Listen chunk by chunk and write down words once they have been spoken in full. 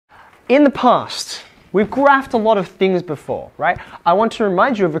In the past, we've graphed a lot of things before, right? I want to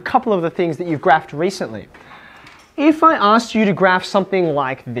remind you of a couple of the things that you've graphed recently. If I asked you to graph something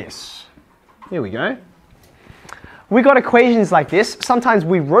like this, here we go. We got equations like this. Sometimes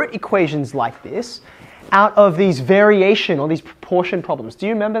we wrote equations like this out of these variation or these proportion problems. Do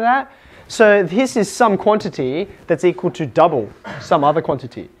you remember that? So this is some quantity that's equal to double some other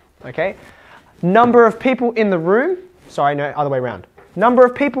quantity, okay? Number of people in the room, sorry, no, other way around. Number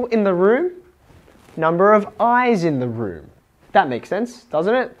of people in the room, number of eyes in the room. That makes sense,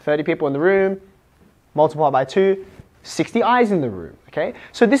 doesn't it? 30 people in the room, multiply by 2, 60 eyes in the room, okay?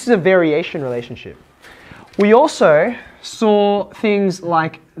 So this is a variation relationship. We also saw things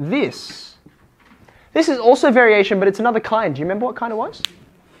like this. This is also variation, but it's another kind. Do you remember what kind it was? It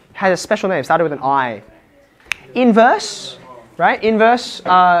had a special name, started with an I. Inverse, right? Inverse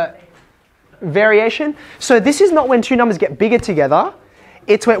variation. So this is not when two numbers get bigger together.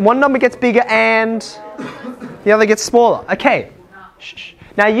 It's when one number gets bigger and the other gets smaller. Okay. Shh.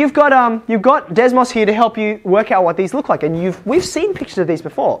 Now you've got Desmos here to help you work out what these look like, and we've seen pictures of these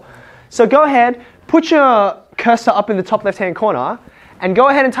before. So go ahead, put your cursor up in the top left-hand corner, and go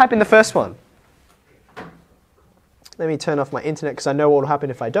ahead and type in the first one. Let me turn off my internet because I know what will happen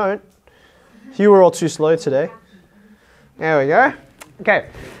if I don't. You were all too slow today. There we go. Okay,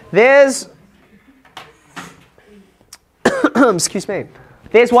 there's, excuse me,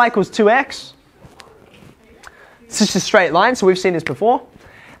 there's y equals 2x. It's just a straight line, so we've seen this before.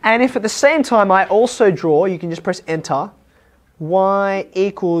 And if at the same time I also draw, you can just press enter, y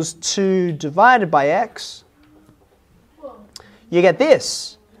equals 2 divided by x, you get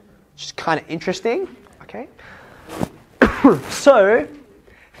this, which is kind of interesting, okay? So,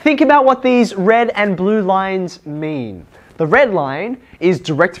 think about what these red and blue lines mean. The red line is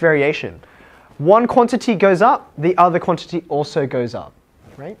direct variation. One quantity goes up, the other quantity also goes up,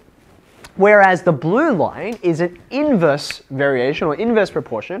 right? Whereas the blue line is an inverse variation or inverse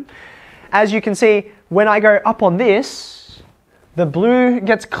proportion. As you can see, when I go up on this, the blue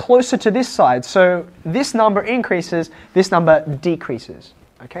gets closer to this side. So this number increases, this number decreases,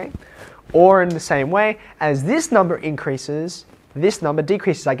 okay? Or in the same way, as this number increases, this number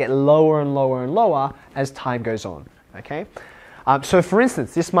decreases. I get lower and lower and lower as time goes on, okay? So for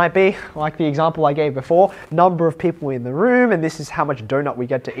instance, this might be like the example I gave before, number of people in the room, and this is how much donut we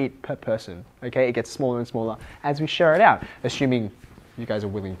get to eat per person, okay? It gets smaller and smaller as we share it out, assuming you guys are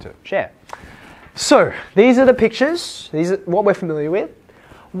willing to share. So these are the pictures. These are what we're familiar with.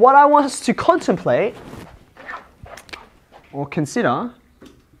 What I want us to contemplate or consider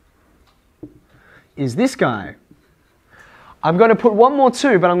is this guy. I'm going to put one more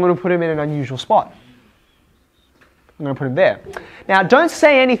 2, but I'm going to put him in an unusual spot. I'm going to put him there. Now, don't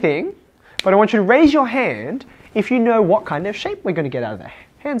say anything, but I want you to raise your hand if you know what kind of shape we're going to get out of there.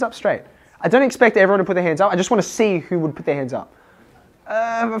 Hands up straight. I don't expect everyone to put their hands up. I just want to see who would put their hands up.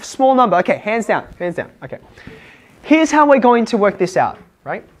 A small number. Okay, hands down. Hands down. Okay. Here's how we're going to work this out,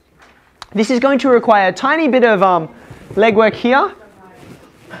 right? This is going to require a tiny bit of legwork here.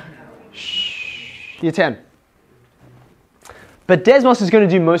 Shh. Year 10. But Desmos is going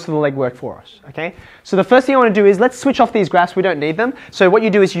to do most of the legwork for us, okay? So the first thing I want to do is let's switch off these graphs. We don't need them. So what you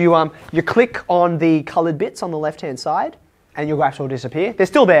do is you click on the colored bits on the left-hand side, and your graphs will disappear. They're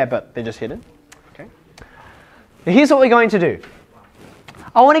still there, but they're just hidden, okay? Now here's what we're going to do.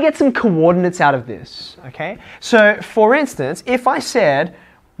 I want to get some coordinates out of this, okay? So for instance, if I said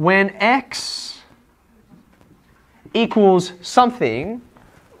when x equals something,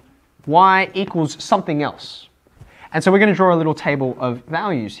 y equals something else. And so we're going to draw a little table of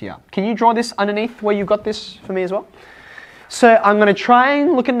values here. Can you draw this underneath where you got this for me as well? So I'm going to try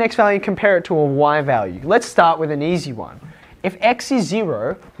and look at an x value and compare it to a y value. Let's start with an easy one. If x is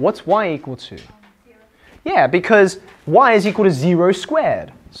 0, what's y equal to? 0. Yeah, because y is equal to 0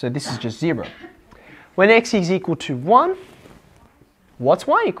 squared. So this is just 0. When x is equal to 1, what's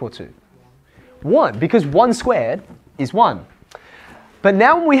y equal to? 1, because 1 squared is 1. But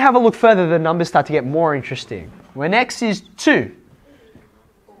now when we have a look further, the numbers start to get more interesting. When x is 2,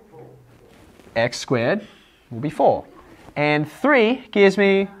 x squared will be 4. And 3 gives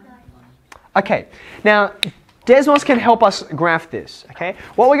me... Okay, now Desmos can help us graph this, okay?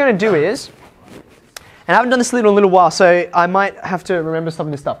 What we're going to do is, and I haven't done this in a little while, so I might have to remember some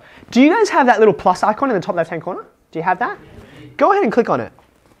of this stuff. Do you guys have that little plus icon in the top left-hand corner? Do you have that? Go ahead and click on it.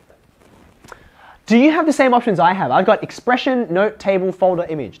 Do you have the same options I have? I've got expression, note, table, folder,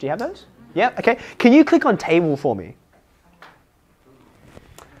 image. Do you have those? Yep, okay. Can you click on table for me?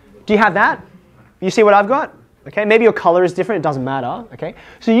 Do you have that? You see what I've got? Okay, maybe your color is different, it doesn't matter. Okay,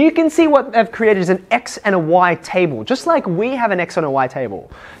 so you can see what they've created is an X and a Y table, just like we have an X and a Y table.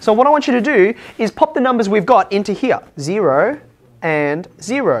 So what I want you to do is pop the numbers we've got into here, 0 and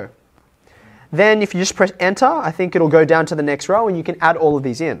 0. Then if you just press enter, I think it'll go down to the next row and you can add all of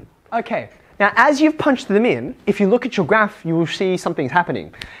these in. Okay, now as you've punched them in, if you look at your graph, you will see something's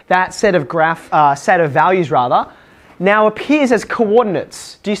happening. That set of values rather, now appears as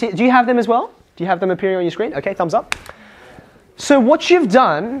coordinates. Do you have them as well? Do you have them appearing on your screen? Okay, thumbs up. So what you've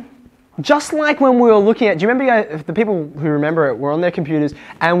done, just like when we were looking at, do you remember the people who remember it were on their computers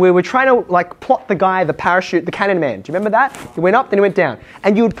and we were trying to like plot the guy, the parachute, the cannon man. Do you remember that? He went up, then he went down.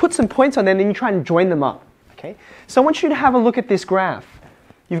 And you would put some points on them, then you try and join them up. Okay? So I want you to have a look at this graph.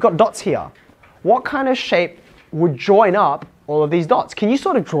 You've got dots here. What kind of shape would join up all of these dots? Can you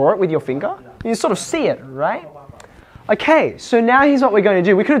sort of draw it with your finger? You sort of see it, right? Okay, so now here's what we're going to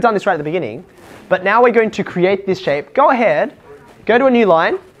do. We could have done this right at the beginning, but now we're going to create this shape. Go ahead, go to a new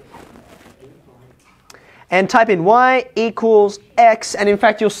line, and type in y equals x, and in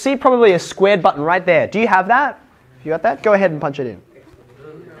fact you'll see probably a squared button right there. Do you have that? You got that? Go ahead and punch it in.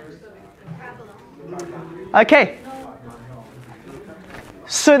 Okay.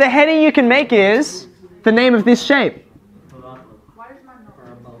 So the heading you can make is the name of this shape,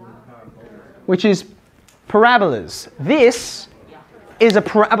 which is parabolas. This is a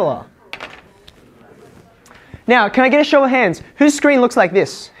parabola. Now, can I get a show of hands? Whose screen looks like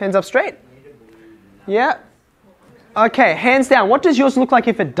this? Hands up straight. Yeah. Okay, hands down. What does yours look like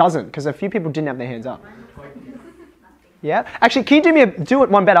if it doesn't? Because a few people didn't have their hands up. Yeah. Actually, can you do it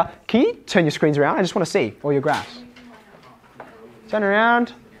one better? Can you turn your screens around? I just want to see all your graphs. Turn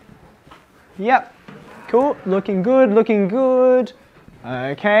around. Yep. Cool. Looking good. Looking good.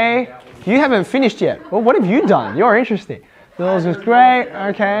 Okay. You haven't finished yet. Well, what have you done? You're interesting. Yours is great.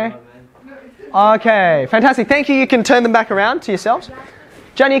 Okay. Okay. Fantastic. Thank you. You can turn them back around to yourselves.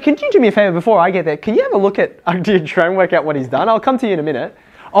 Johnny, can you do me a favor before I get there? Can you have a look at Agdi and try and work out what he's done? I'll come to you in a minute.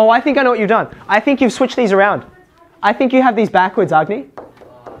 Oh, I think I know what you've done. I think you've switched these around. I think you have these backwards, Agni.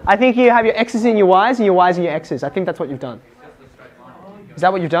 I think you have your X's in your Y's and your Y's in your X's. I think that's what you've done. Is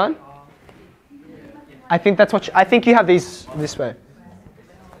that what you've done? I think that's what I think you have these this way.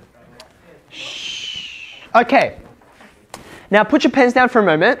 Shh. Okay. Now put your pens down for a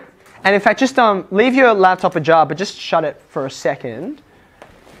moment. And in fact, just leave your laptop ajar, but just shut it for a second.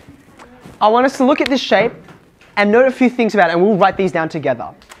 I want us to look at this shape and note a few things about it, and we'll write these down together.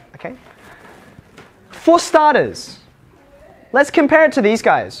 Okay? For starters, let's compare it to these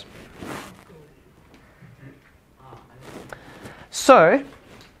guys. So,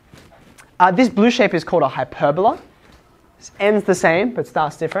 this blue shape is called a hyperbola. It ends the same, but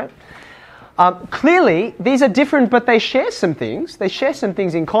starts different. Clearly, these are different, but they share some things. They share some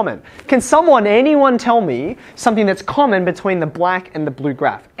things in common. Can anyone tell me something that's common between the black and the blue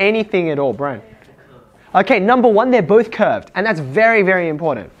graph? Anything at all, Brian? Okay, number one, they're both curved, and that's very, very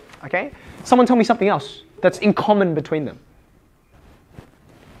important. Okay? Someone tell me something else that's in common between them.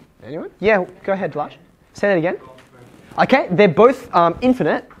 Anyone? Yeah, go ahead, Dlash. Say that again. Okay, they're both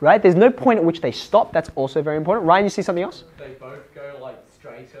infinite, right? There's no point at which they stop. That's also very important. Ryan, you see something else? They both go like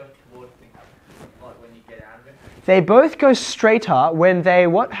straighter towards the, like when you get out of it. They both go straighter when they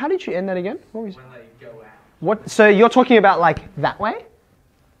what? How did you end that again? What was? When they go out. What? So you're talking about like that way?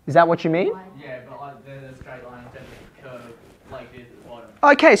 Is that what you mean? Yeah, but like they're the straight line instead of the curve like this at the bottom.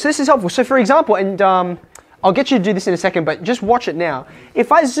 Okay, so this is helpful. So for example, and I'll get you to do this in a second, but just watch it now.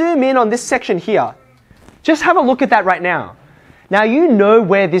 If I zoom in on this section here, just have a look at that right now. Now you know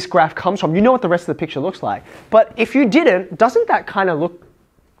where this graph comes from. You know what the rest of the picture looks like. But if you didn't, doesn't that kind of look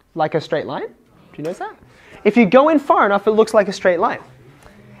like a straight line? Do you notice that? If you go in far enough, it looks like a straight line.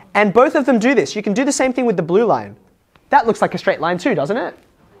 And both of them do this. You can do the same thing with the blue line. That looks like a straight line too, doesn't it?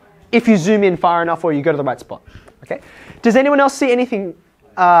 If you zoom in far enough or you go to the right spot. Okay. Does anyone else see anything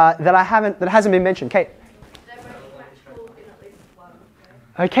that hasn't been mentioned? Kate?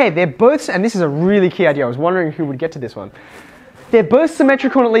 Okay, they're both, and this is a really key idea. I was wondering who would get to this one. They're both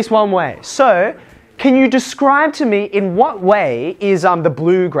symmetrical in at least one way. So, can you describe to me in what way is the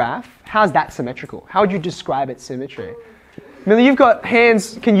blue graph, how's that symmetrical? How would you describe its symmetry? Millie, you've got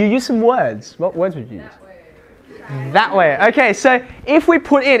hands. Can you use some words? What words would you use? That way. Okay, so if we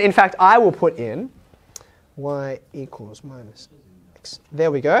put in fact, I will put in y equals minus x. There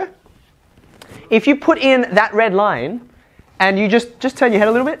we go. If you put in that red line, and you just turn your head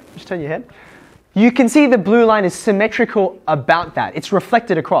a little bit, just turn your head, you can see the blue line is symmetrical about that. It's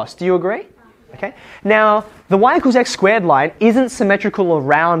reflected across. Do you agree? Okay. Now, the y equals x squared line isn't symmetrical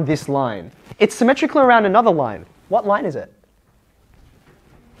around this line. It's symmetrical around another line. What line is it?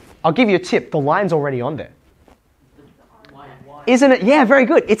 I'll give you a tip. The line's already on there. Isn't it? Yeah, very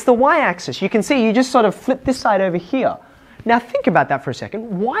good. It's the y-axis. You can see you just sort of flip this side over here. Now think about that for a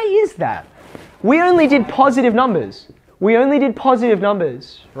second. Why is that? We only did positive numbers. We only did positive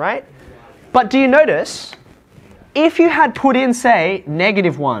numbers, right? But do you notice, if you had put in, say,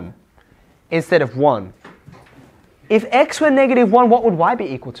 -1 instead of 1, if x were -1, what would y be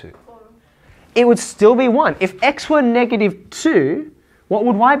equal to? It would still be 1. If x were -2, what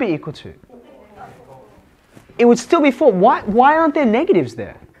would y be equal to? It would still be 4. Why aren't there negatives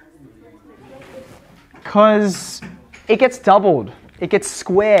there? Because it gets doubled. It gets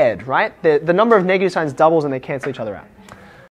squared, right? The number of negative signs doubles and they cancel each other out.